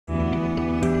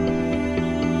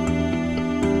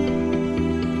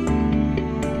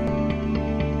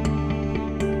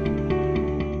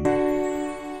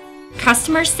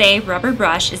Customers say Rubber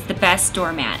Brush is the best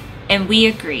doormat, and we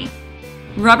agree.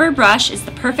 Rubber Brush is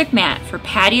the perfect mat for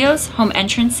patios, home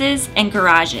entrances, and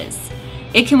garages.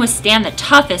 It can withstand the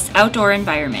toughest outdoor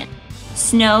environment.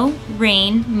 Snow,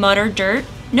 rain, mud, or dirt,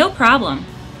 no problem.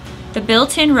 The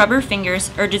built-in rubber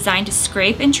fingers are designed to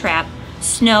scrape and trap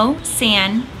snow,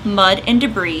 sand, mud, and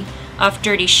debris off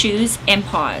dirty shoes and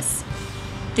paws.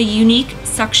 The unique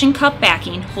suction cup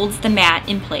backing holds the mat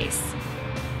in place.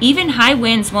 Even high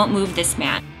winds won't move this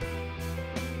mat.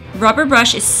 Rubber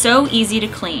Brush is so easy to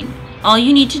clean. All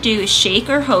you need to do is shake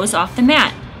or hose off the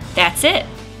mat. That's it.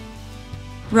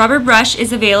 Rubber Brush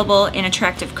is available in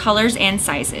attractive colors and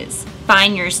sizes.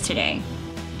 Find yours today.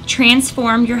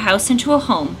 Transform your house into a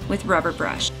home with Rubber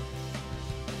Brush.